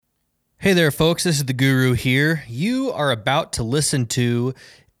Hey there, folks. This is the Guru here. You are about to listen to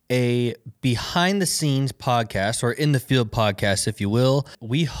a behind-the-scenes podcast, or in-the-field podcast, if you will.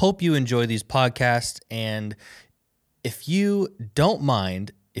 We hope you enjoy these podcasts, and if you don't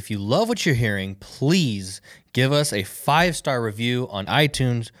mind, if you love what you're hearing, please give us a 5-star review on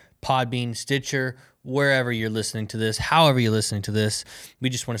iTunes, Podbean, Stitcher, wherever you're listening to this, however you're listening to this. We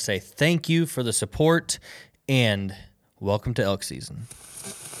just want to say thank you for the support, and welcome to elk season.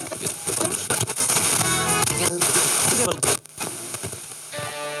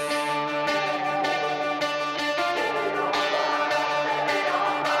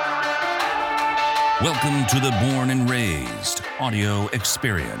 Welcome to the Born and Raised audio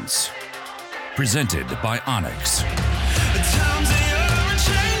experience, presented by Onyx.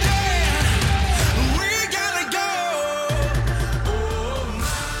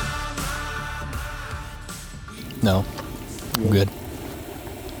 No, I'm good.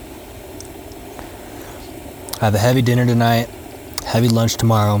 I have a heavy dinner tonight, heavy lunch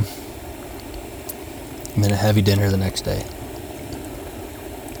tomorrow, and then a heavy dinner the next day.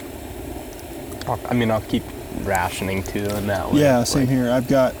 I'll keep rationing too in that way. Yeah, same here. I've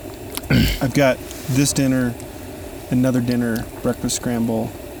got this dinner, another dinner, breakfast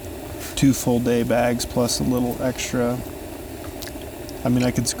scramble, 2 full day bags plus a little extra.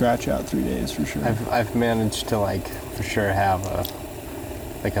 I could scratch out 3 days for sure. I've managed to for sure have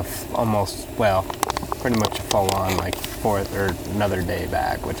pretty much a full on 4th or another day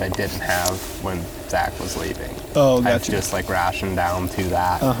bag, which I didn't have when Zach was leaving. Oh, gotcha. I've just rationed down to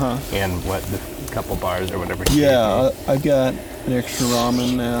that and what the couple bars or whatever. Yeah, I got an extra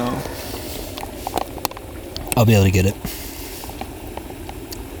ramen now. I'll be able to get it.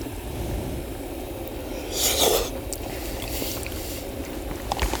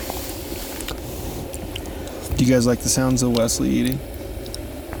 Do you guys like the sounds of Wesley eating?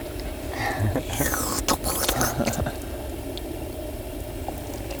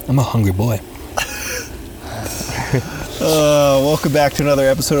 I'm a hungry boy. Welcome back to another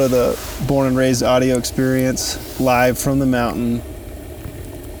episode of the Born and Raised audio experience, live from the mountain.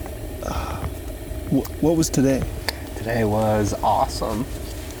 What was today? Today was awesome.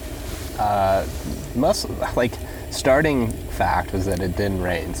 Starting fact was that it didn't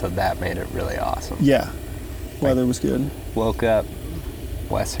rain, so that made it really awesome. Yeah, weather was good. Woke up,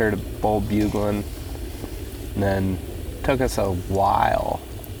 Wes heard a bull bugling, and then took us a while.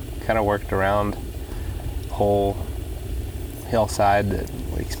 Kind of worked around the whole hillside that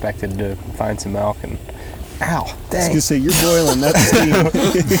we expected to find some elk, and ow, dang. I was gonna say, you're boiling, that's steam.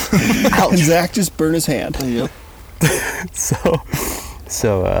 And Zach just burned his hand. Yep. So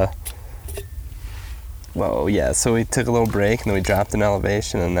we took a little break, and then we dropped an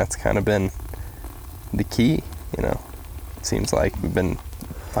elevation, and that's kind of been the key, It seems like we've been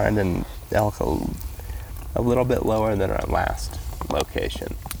finding elk a little bit lower than our last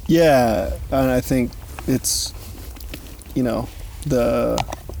location. Yeah, and I think it's, the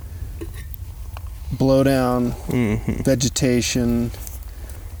blowdown, vegetation,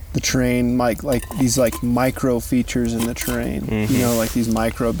 the terrain, these micro features in the terrain, these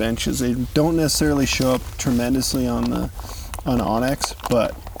micro benches. They don't necessarily show up tremendously on Onyx,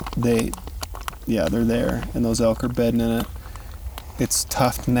 but they're there, and those elk are bedding in it. It's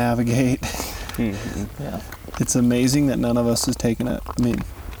tough to navigate. Yeah. It's amazing that none of us has taken it.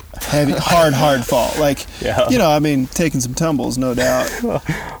 Heavy, hard fall. Taking some tumbles, no doubt. Well,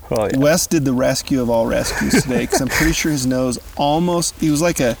 yeah. Wes did the rescue of all rescues today, because I'm pretty sure his nose he was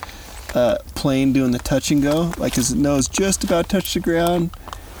like a plane doing the touch and go. His nose just about touched the ground.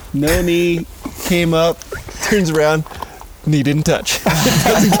 No knee, came up, turns around, knee didn't touch. It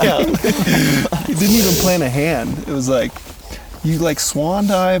doesn't count. He didn't even plant a hand. It was you swan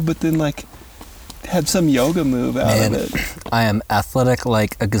dive, but then had some yoga move out of it. I am athletic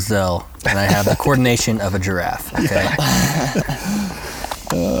like a gazelle, and I have the coordination of a giraffe. Okay.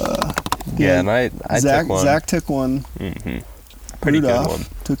 And I Zach, took one. Zach took one. Pretty Rudolph good one.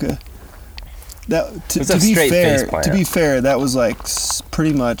 Took a. That to a be straight fair, face plant. to be fair, that was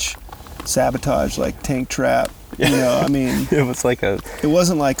pretty much sabotage, tank trap. It was It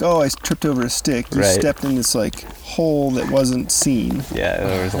wasn't I tripped over a stick. You stepped in this hole that wasn't seen. Yeah,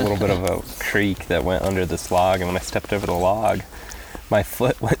 there was a little bit of a creek that went under this log, and when I stepped over the log, my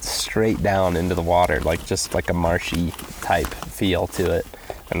foot went straight down into the water, just a marshy type feel to it.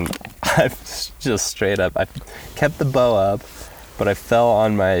 And I just straight up, I kept the bow up, but I fell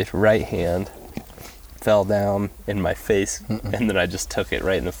on my right hand, fell down in my face, and then I just took it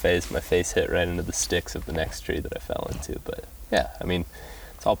right in the face. My face hit right into the sticks of the next tree that I fell into. But yeah,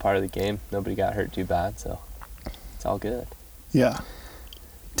 it's all part of the game. Nobody got hurt too bad, so it's all good. Yeah.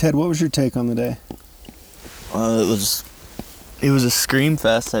 Ted, what was your take on the day? It was a scream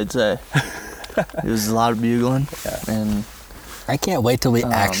fest, I'd say. It was a lot of bugling, and I can't wait till we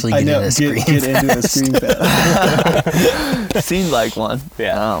actually I get know, into scream get into a scream fest. seemed like one.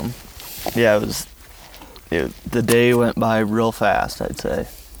 Yeah. The day went by real fast, I'd say,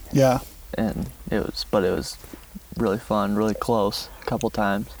 Yeah. and it was really fun, really close a couple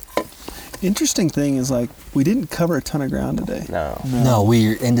times. Interesting thing is, like, we didn't cover a ton of ground today. No,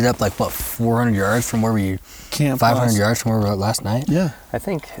 we ended up like, what, 400 yards from where we... Camp 500 last- yards from where we were last night? Yeah. I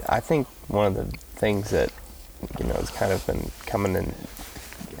think one of the things that, has kind of been coming in,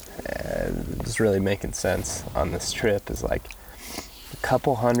 is really making sense on this trip is like a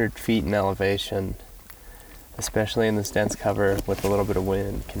couple 100 feet in elevation, especially in this dense cover with a little bit of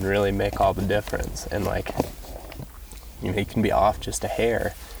wind, can really make all the difference. And like, you can be off just a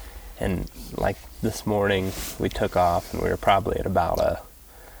hair. And like this morning, we took off and we were probably at about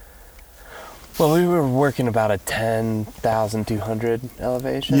we were working about a 10,200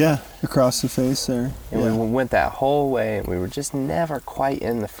 elevation. Yeah, across the face there. And yeah. we went that whole way and we were just never quite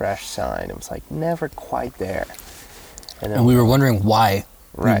in the fresh sign. It was like never quite there. And And we were wondering why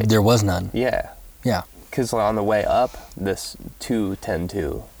Right. there was none. Yeah. Yeah. Because on the way up this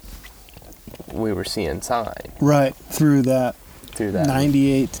 210-2, we were seeing sign Right, through that through that.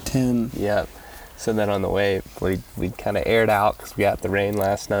 98 to 10. Yep. So then on the way, we kind of aired out because we got the rain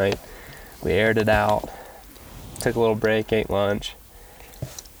last night. We aired it out, took a little break, ate lunch,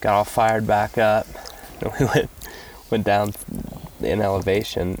 got all fired back up, and we went down in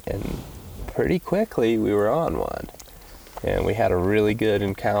elevation, and pretty quickly we were on one. And we had a really good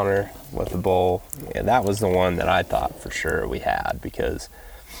encounter with the bull. And that was the one that I thought for sure we had, because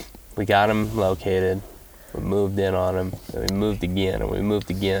we got him located, we moved in on him, and we moved again, and we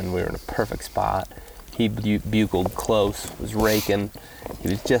moved again. We were in a perfect spot. He bugled close, was raking. He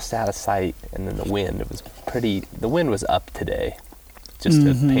was just out of sight, and then the wind was up today, just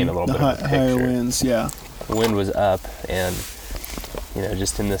to paint a little the bit of a picture. higher winds, yeah. The wind was up, and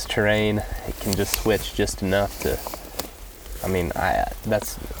just in this terrain, it can just switch just enough to. He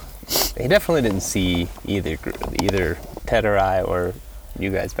definitely didn't see either Ted or I or you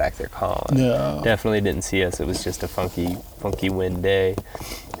guys back there calling. No. Definitely didn't see us. It was just a funky wind day,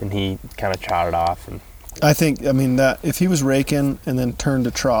 and he kind of trotted off. And I think, that if he was raking and then turned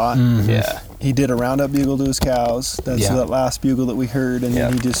to trot, yeah, he did a roundup bugle to his cows. That's Yeah. that last bugle that we heard, and then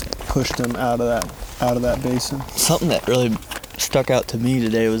Yeah. he just pushed them out of that basin. Something that really stuck out to me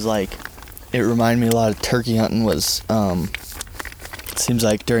today was like, it reminded me a lot of turkey hunting. Was it seems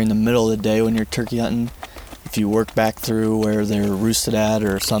like during the middle of the day when you're turkey hunting, if you work back through where they're roosted at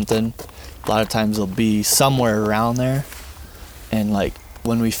or something, a lot of times they'll be somewhere around there. And like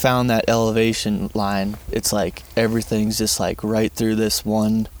when we found that elevation line, it's like everything's just like right through this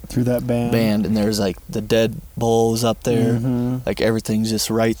one Through that band. and there's like the dead bulls up there. Mhm. Like everything's just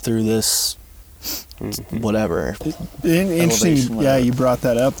right through this whatever. Interesting, elevation, yeah, whatever. you brought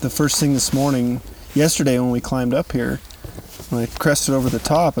that up. The first thing this morning, yesterday when we climbed up here, when I crested over the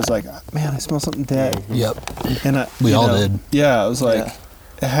top, I was like, man, I smell something dead. Yep. And We all did. Yeah, I was like,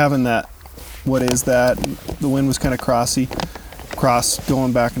 having that, what is that? The wind was kind of cross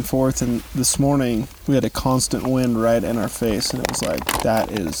going back and forth, and this morning we had a constant wind right in our face, and it was like,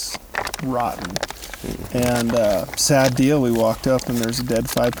 that is rotten. And sad deal, we walked up and there's a dead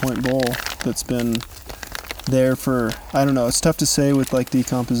 5-point bull that's been there for, I don't know, it's tough to say with like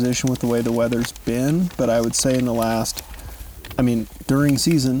decomposition with the way the weather's been, but I would say in the last, during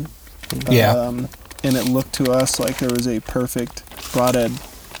season, Yeah. and it looked to us like there was a perfect broadhead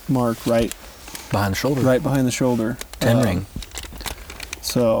mark right Behind the shoulder. behind the shoulder. 10 ring.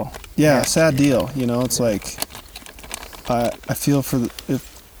 So, yeah, sad deal. It's like, I feel for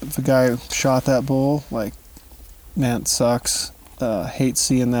if the guy shot that bull, like, man, it sucks. Hate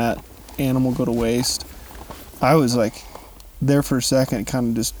seeing that animal go to waste. I was like, there for a second, kind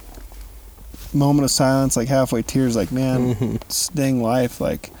of just moment of silence, like halfway tears, like, man, this dang life,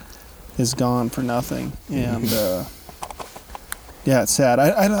 like, is gone for nothing. And, yeah, it's sad.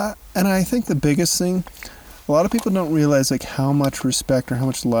 I think the biggest thing, a lot of people don't realize like how much respect or how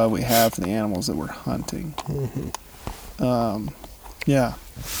much love we have for the animals that we're hunting. Yeah.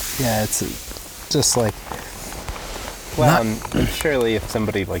 yeah, it's just like. Well, and surely if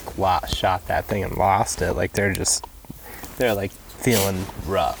somebody like shot that thing and lost it, like they're like feeling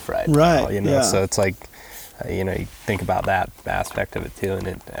rough right now, Right, yeah. So it's like, you think about that aspect of it too,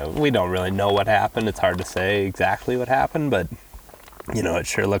 and we don't really know what happened. It's hard to say exactly what happened, but it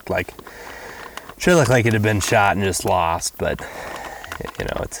sure looked like it had been shot and just lost. But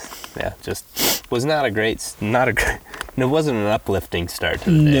it's just was not a And it wasn't an uplifting start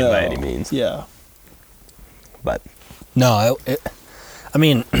to the day by any means. Yeah. But No, I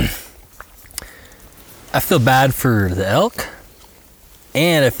mean, I feel bad for the elk,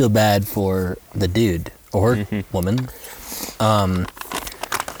 and I feel bad for the dude or woman.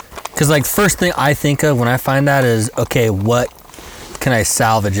 Because, like, first thing I think of when I find that is, okay, what can I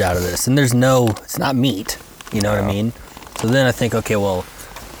salvage out of this? And it's not meat, you know what I mean? So then I think, okay, well,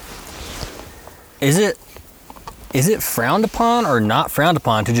 is it frowned upon or not frowned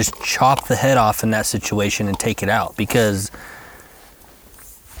upon to just chop the head off in that situation and take it out? Because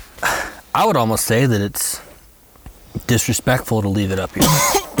I would almost say that it's disrespectful to leave it up here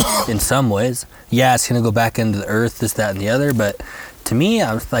in some ways. Yeah, it's going to go back into the earth, this, that, and the other, but to me,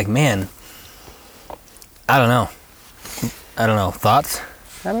 I was like, man, I don't know. Thoughts?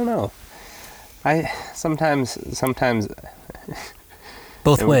 I don't know. I sometimes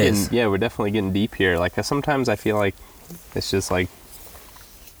both ways. We're definitely getting deep here. Like, sometimes I feel like it's just like,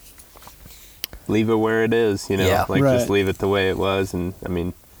 leave it where it is, you know? Yeah. Like, Right. just leave it the way it was. And I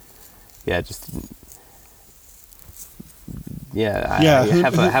mean, just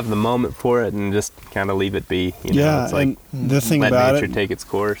have the moment for it and just kind of leave it be. You know? Yeah, It's like, and the thing let about nature it, take its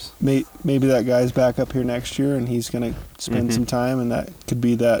course. maybe that guy's back up here next year and he's going to spend some time, and that could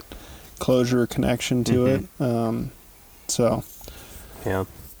be that closure or connection to it. So, yeah,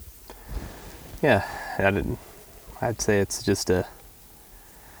 I'd say it's just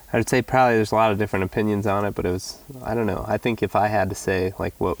I'd say probably there's a lot of different opinions on it, but I don't know. I think if I had to say,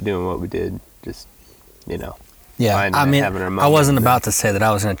 like, doing what we did, just, you know. Yeah, I mean, having our I moment, wasn't about to say that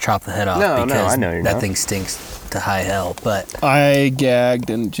I was going to chop the head off because I know you're that not. thing stinks to high hell, but I gagged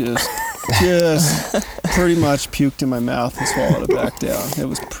and just pretty much puked in my mouth and swallowed it back down. It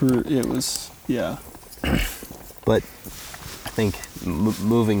was yeah. But I think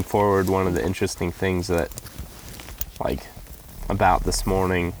moving forward, one of the interesting things that, like, about this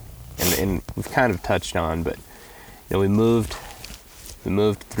morning, and we've kind of touched on, but, you know, we moved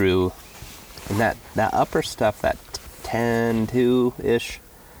through, and that upper stuff, that 10-2-ish,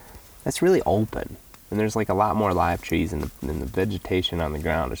 that's really open. And there's, like, a lot more live trees, and the vegetation on the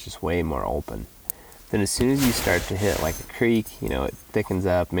ground is just way more open. Then as soon as you start to hit, like, a creek, you know, it thickens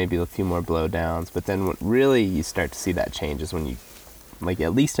up, maybe a few more blowdowns. But then what really you start to see that change is when you, like,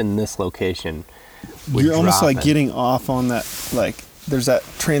 at least in this location, You're almost like getting off on that, like, there's that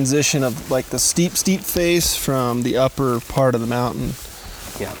transition of, like, the steep face from the upper part of the mountain.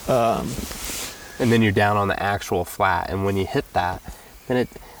 Yeah. And then you're down on the actual flat, and when you hit that, then it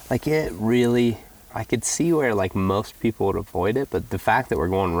really, I could see where, like, most people would avoid it, but the fact that we're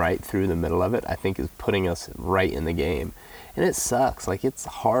going right through the middle of it, I think, is putting us right in the game. And it sucks. Like, it's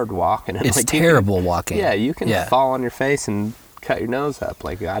hard walking. And, it's like, terrible walking. Yeah, you can fall on your face and cut your nose up,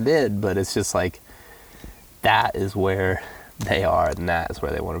 like I did, but it's just like, that is where they are, and that is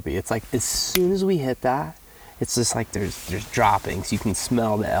where they want to be. It's like, as soon as we hit that, it's just like there's droppings. You can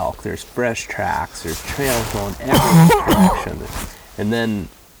smell the elk. There's fresh tracks. There's trails going every direction. And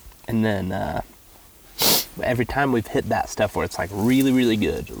then every time we've hit that stuff where it's like really, really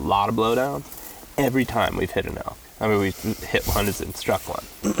good, a lot of blowdown, every time we've hit an elk. I mean, we hit one and struck one.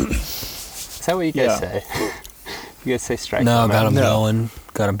 Is that what you guys say? You guys say strike one? No, got him going.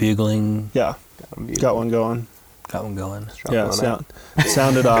 Got him bugling. Yeah, got one going. Got one going.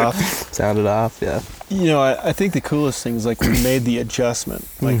 Sounded off. Sounded off, yeah. You know, I think the coolest thing is, like, we made the adjustment.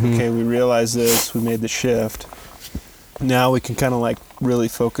 Like, okay, we realized this, we made the shift. Now we can kind of, like, really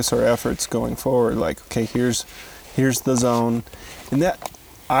focus our efforts going forward. Like, okay, here's the zone. And that,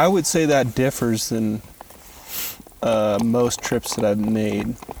 I would say that differs than most trips that I've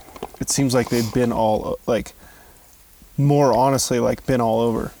made. It seems like they've been all, like, more honestly, like, been all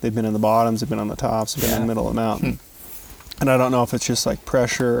over. They've been in the bottoms, they've been on the tops, they've been in the middle of the mountain. And I don't know if it's just, like,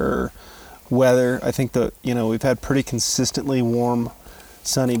 pressure or weather. I think that, you know, we've had pretty consistently warm,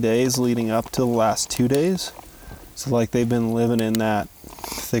 sunny days leading up to the last 2 days. So, like, they've been living in that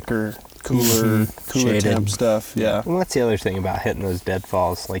thicker, cooler temp stuff. Yeah. Well, that's the other thing about hitting those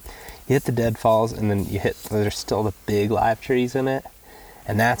deadfalls. Like, you hit the deadfalls, and then there's still the big live trees in it.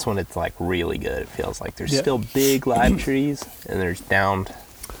 And that's when it's, like, really good. It feels like there's still big live trees, and there's a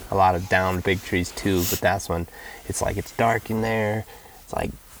lot of downed big trees too. But that's when it's like, it's dark in there. It's like,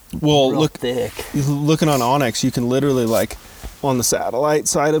 real thick. Looking on Onyx, you can literally, like, on the satellite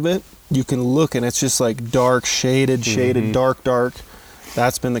side of it, you can look, and it's just like dark, shaded, dark.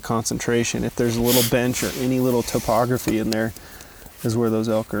 That's been the concentration. If there's a little bench or any little topography in there, is where those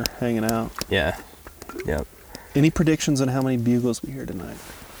elk are hanging out. Yeah. Yep. Any predictions on how many bugles we hear tonight?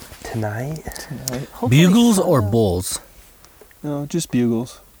 Tonight? Bugles or bulls? No, just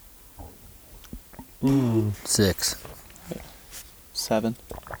bugles. 6. 7.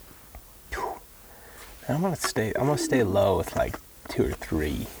 I'm gonna stay low with like 2 or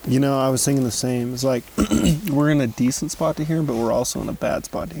 3. You know, I was thinking the same. It's like we're in a decent spot to hear, but we're also in a bad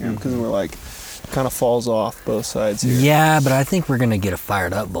spot to hear because we're like kind of falls off both sides here. Yeah, but I think we're gonna get a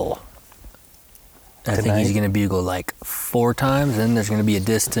fired up bull. I think he's gonna bugle like 4 times, and there's gonna be a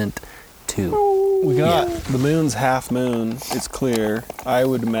distant 2. We got the moon's half moon. It's clear. I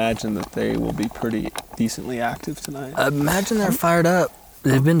would imagine that they will be pretty decently active tonight. Imagine they're fired up.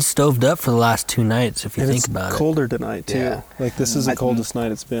 They've been stoved up for the last 2 nights, if you think about it. It's colder tonight, too. Yeah. Like, this is the coldest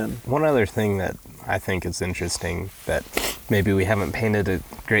night it's been. One other thing that I think is interesting that maybe we haven't painted a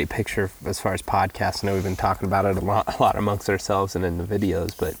great picture as far as podcasts. I know we've been talking about it a lot amongst ourselves and in the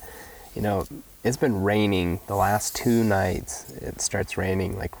videos, but, you know, it's been raining the last 2 nights. It starts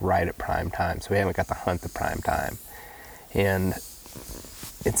raining, like, right at prime time, so we haven't got to hunt the prime time. And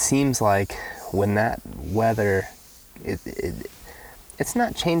it seems like when that weather... It's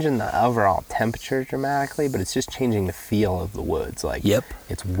not changing the overall temperature dramatically, but it's just changing the feel of the woods. Like,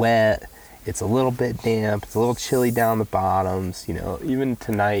 it's wet, it's a little bit damp, it's a little chilly down the bottoms. You know, even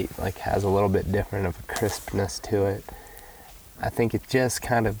tonight, like, has a little bit different of a crispness to it. I think it just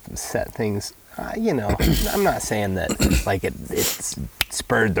kind of set things, you know, I'm not saying that, like, it's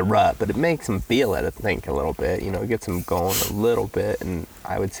spurred the rut, but it makes them feel it, I think, a little bit. You know, it gets them going a little bit, and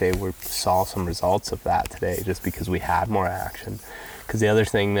I would say we saw some results of that today just because we had more action. Because the other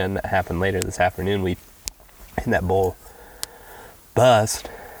thing then that happened later this afternoon, we in that bull bust,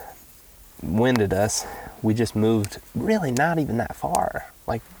 winded us. We just moved really not even that far,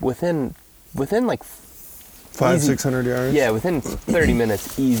 like within like 500-600 yards. Yeah, within 30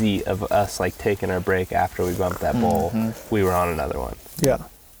 minutes easy of us like taking our break after we bumped that bull. We were on another one. Yeah,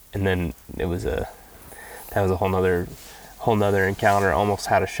 and then that was a whole nother encounter. Almost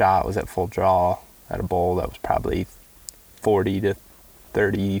had a shot. Was at full draw at a bull that was probably 40 to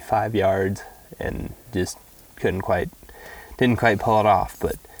 35 yards, and just didn't quite pull it off.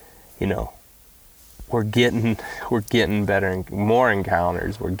 But you know, we're getting better and more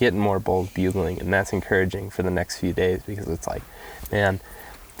encounters. We're getting more bulls bugling, and that's encouraging for the next few days, because it's like, man,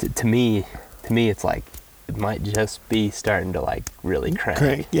 to me it's like it might just be starting to like really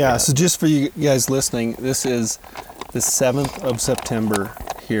crank. Yeah. So just for you guys listening, this is the 7th of September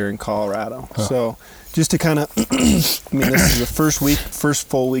here in Colorado. So just to kind of, I mean, this is the first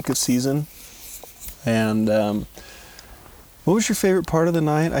full week of season. And what was your favorite part of the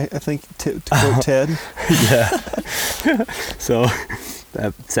night? I think, to quote Ted. Yeah. So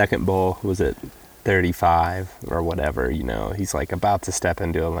that second bull was at 35 or whatever, you know. He's like about to step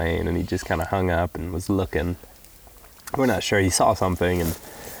into a lane, and he just kind of hung up and was looking. We're not sure. He saw something, and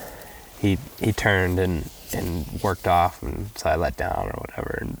he turned and worked off, and so I let down or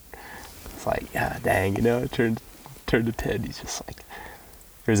whatever. And it's like, yeah, dang, you know, it turned to Ted. He's just like,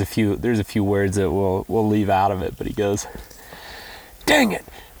 there's a few words that we'll leave out of it, but he goes, "Dang it,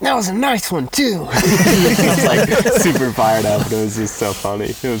 that was a nice one too." He's like super fired up, and it was just so funny.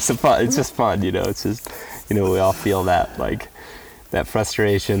 It was so fun. It's just fun, you know. It's just, you know, we all feel that, like, that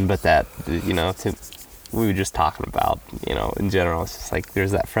frustration, but that, you know, we were just talking about, you know, in general, it's just like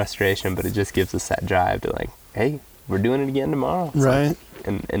there's that frustration, but it just gives us that drive to like, hey, we're doing it again tomorrow. It's right.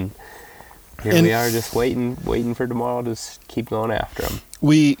 Like, and here we are, just waiting for tomorrow to just keep going after them.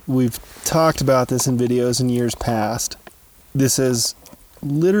 We've talked about this in videos in years past. This is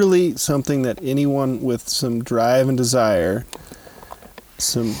literally something that anyone with some drive and desire,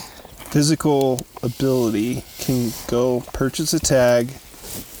 some physical ability, can go purchase a tag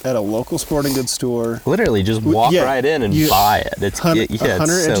at a local sporting goods store. Literally just walk right in and buy it. It's hunter it's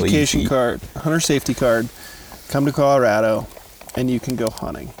so education easy. card, hunter safety card, come to Colorado, and you can go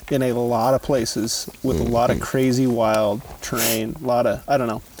hunting in a lot of places with a lot of crazy wild terrain, a lot of, I don't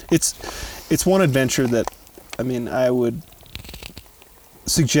know. It's one adventure that, I mean, I would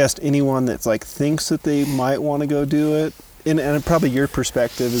suggest anyone that's like thinks that they might want to go do it, and probably your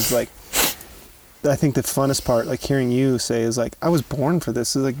perspective is like, I think the funnest part, like hearing you say, is like, I was born for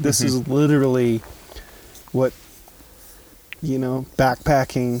this. It's like, this is literally what, you know,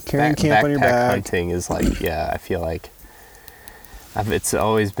 backpacking, carrying camp on your back. Hunting is like, yeah, I feel like it's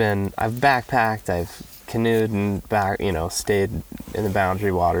always been, I've backpacked, I've canoed and stayed in the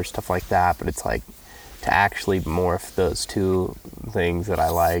boundary water, stuff like that, but it's like to actually morph those two things that I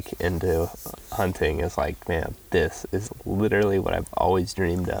like into hunting is like, man, this is literally what I've always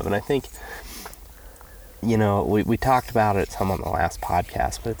dreamed of. And I think, you know, we talked about it some on the last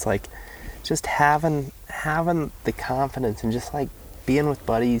podcast, but it's like just having the confidence and just like being with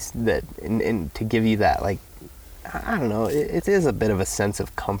buddies that and to give you that, like, I don't know, it is a bit of a sense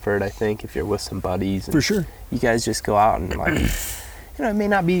of comfort, I think, if you're with some buddies. And for sure. You guys just go out and like it may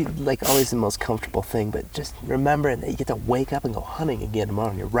not be like always the most comfortable thing, but just remember that you get to wake up and go hunting again tomorrow,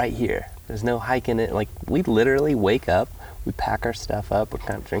 and you're right here. There's no hiking it. Like, we literally wake up, we pack our stuff up, we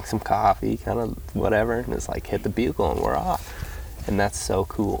kind of drink some coffee, kind of whatever, and it's like hit the bugle and we're off. And that's so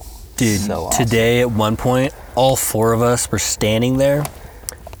cool. Dude, so awesome. Today at one point, all four of us were standing there,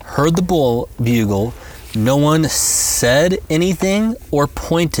 heard the bugle, no one said anything or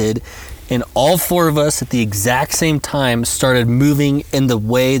pointed, and all four of us at the exact same time started moving in the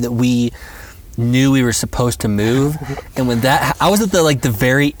way that we knew we were supposed to move. And when that, I was at the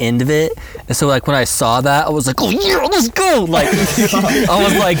very end of it, and so like when I saw that, I was like, oh yeah, let's go. Like I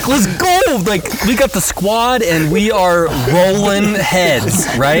was like, let's go. Like, we got the squad and we are rolling heads,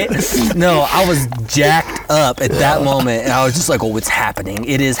 right? No, I was jacked up at that moment, and I was just like, oh, it's happening.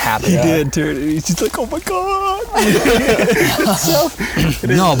 It is happening. He did turn it. He's just like, oh my god.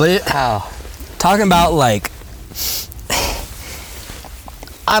 No, but it, talking about like,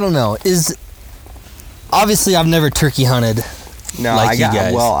 I don't know, is obviously I've never turkey hunted. No, like you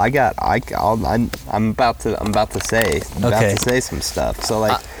guys. I'm about to say some stuff. So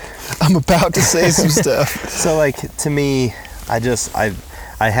like, I'm about to say some stuff. So like, to me, I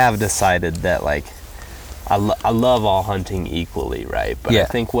have decided that like, I love all hunting equally, right? But yeah. I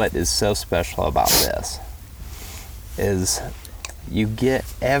think what is so special about this is you get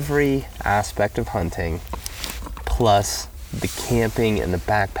every aspect of hunting, plus the camping and the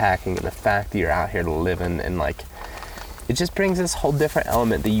backpacking and the fact that you're out here living, and like, it just brings this whole different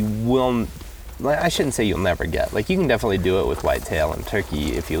element that you will, like, I shouldn't say you'll never get. Like, you can definitely do it with whitetail and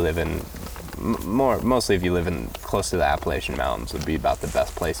turkey if you live in mostly if you live in close to the Appalachian Mountains would be about the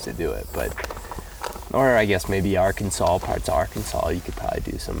best place to do it. But, or I guess maybe Arkansas, parts of Arkansas, you could probably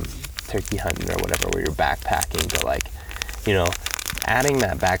do some turkey hunting or whatever where you're backpacking. But like, you know, adding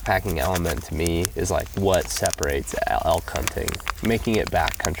that backpacking element to me is like what separates elk hunting. Making it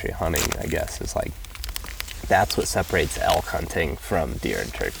backcountry hunting, I guess, is like, that's what separates elk hunting from deer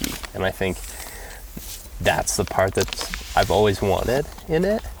and turkey. And I think that's the part that I've always wanted in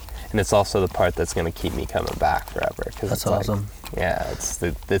it. And it's also the part that's going to keep me coming back forever. That's it's awesome. Like, yeah, it's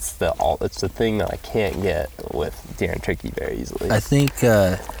the thing that I can't get with deer and turkey very easily. I think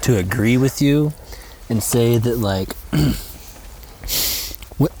to agree with you and say that like,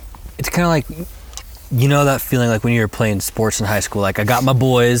 it's kind of like, you know, that feeling like when you were playing sports in high school. Like, I got my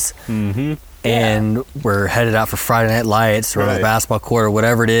boys, and we're headed out for Friday Night Lights or the basketball court or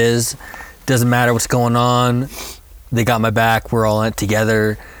whatever it is. Doesn't matter what's going on. They got my back. We're all in it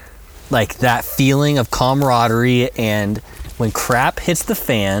together. Like, that feeling of camaraderie, and when crap hits the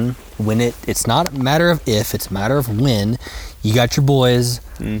fan, when it's not a matter of if, it's a matter of when, you got your boys.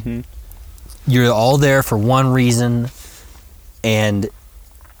 You're all there for one reason, and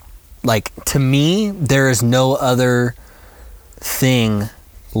like, to me, there is no other thing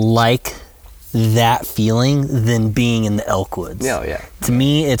like that feeling than being in the elk woods. Oh, yeah. To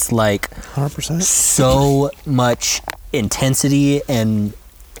me, it's like 100%. so much intensity and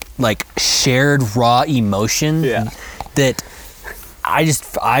like shared raw emotion that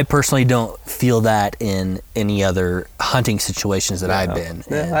I personally don't feel that in any other hunting situations that I've been in.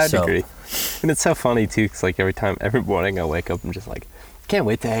 Yeah, I'd agree. And it's so funny too, because like every morning I wake up, I'm just like, can't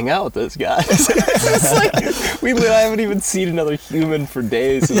wait to hang out with those guys. It's like, I haven't even seen another human for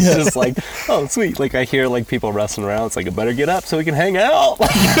days. It's just like, oh, sweet. Like, I hear like people wrestling around. It's like, I better get up so we can hang out.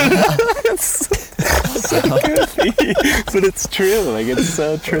 It's so goofy, but it's true. Like, it's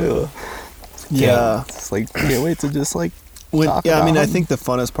so true. Yeah. It's like, can't wait to just like I mean, I think the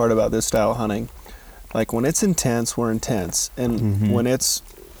funnest part about this style of hunting, like when it's intense, we're intense. And when it's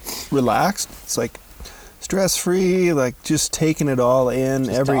relaxed, it's like stress-free, like just taking it all in,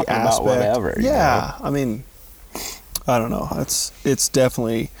 just every aspect. About whatever, yeah. You know? I mean, I don't know. It's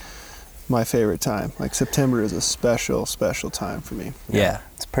definitely my favorite time. Like, September is a special, special time for me. Yeah.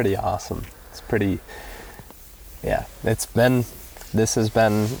 It's pretty awesome. It's pretty, this has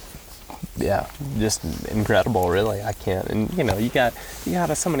been, just incredible, really. I can't, and you know, you got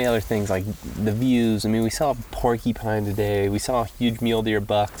so many other things, like the views. I mean, we saw a porcupine today, we saw a huge mule deer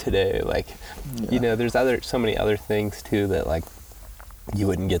buck today, like, you know, there's so many other things too that like you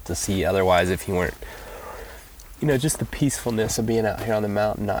wouldn't get to see otherwise if you weren't, you know, just the peacefulness of being out here on the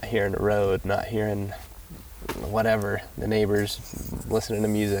mountain, not hearing the road, not hearing whatever, the neighbors, listening to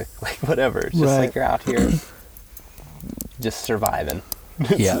music, like whatever. It's just like you're out here just surviving.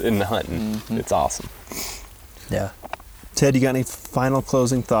 In hunting. It's awesome. Yeah. Ted, you got any final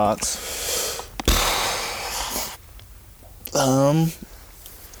closing thoughts? No,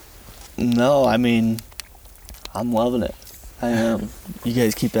 I mean, I'm loving it. I am. You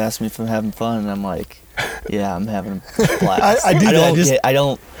guys keep asking me if I'm having fun, and I'm like, Yeah, I'm having a blast. I do that. I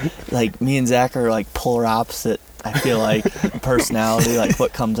don't like, me and Zach are like polar opposite. I feel like personality, like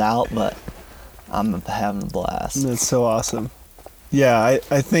what comes out, but I'm having a blast. That's so awesome. Yeah,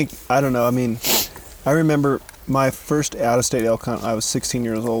 I think, I don't know, I mean, I remember my first out-of-state elk hunt, I was 16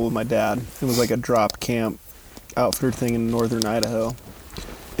 years old with my dad. It was like a drop camp outfitter thing in northern Idaho.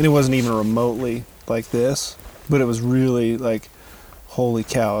 And it wasn't even remotely like this, but it was really like, holy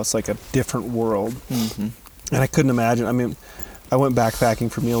cow, it's like a different world. Mm-hmm. And I couldn't imagine, I mean, I went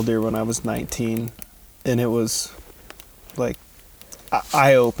backpacking for mule deer when I was 19, and it was like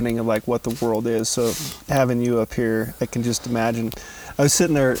eye-opening of like what the world is. So having you up here, I can just imagine. I was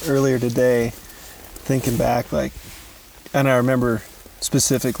sitting there earlier today thinking back, like, and I remember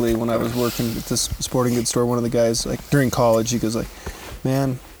specifically when I was working at this sporting goods store, one of the guys, like during college, he goes like,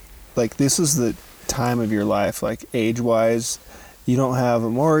 man, like this is the time of your life, like age-wise, you don't have a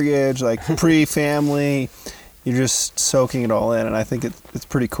mortgage, like pre-family, you're just soaking it all in. And I think it's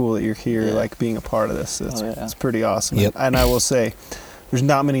pretty cool that you're here, like being a part of this. It's pretty awesome. Yep. And I will say, there's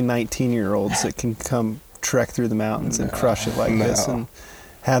not many 19-year-olds that can come trek through the mountains and crush it like this and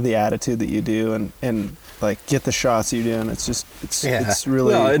have the attitude that you do and like get the shots you're doing. It's just, it's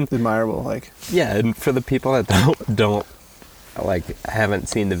really admirable. Like, yeah. And for the people that don't like, haven't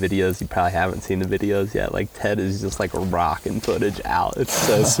seen the videos, you probably haven't seen the videos yet. Like Ted is just like rocking footage out. It's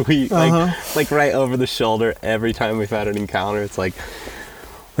so sweet. Like right over the shoulder every time we've had an encounter. It's like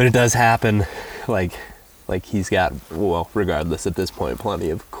when it does happen, like he's got, well, regardless at this point, plenty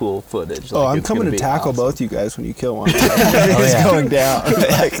of cool footage. Like, I'm coming to tackle both you guys when you kill one. It's going down.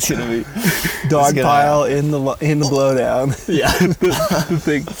 It's gonna be Dog pile in the blowdown. Yeah. The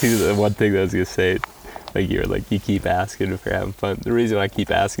thing too, the one thing that I was gonna say, like you keep asking if you're having fun. The reason I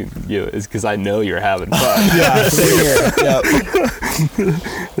keep asking you is because I know you're having fun. Yeah, same here. Yep.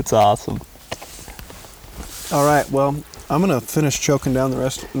 It's awesome. All right, well, I'm going to finish choking down the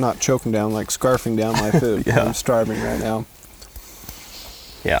rest, not choking down, like scarfing down my food. Yeah. I'm starving right now.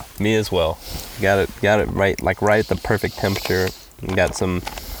 Yeah, me as well. Got it right, like right at the perfect temperature. And got some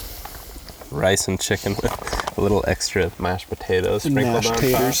rice and chicken with a little extra mashed potatoes sprinkled on top.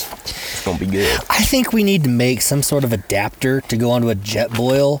 It's gonna be good. I think we need to make some sort of adapter to go onto a jet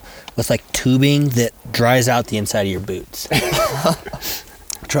boil with like tubing that dries out the inside of your boots.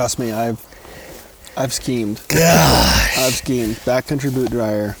 Trust me, I've schemed. Gosh. I've schemed. Backcountry boot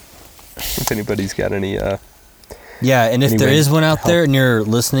dryer. If anybody's got any Yeah, and if there Anyway, is one out there and you're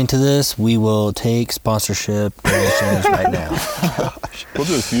listening to this, we will take sponsorship donations right now. we'll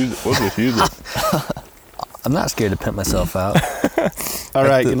just use it. I'm not scared to pimp myself out. All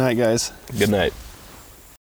right, good night, guys. Good night.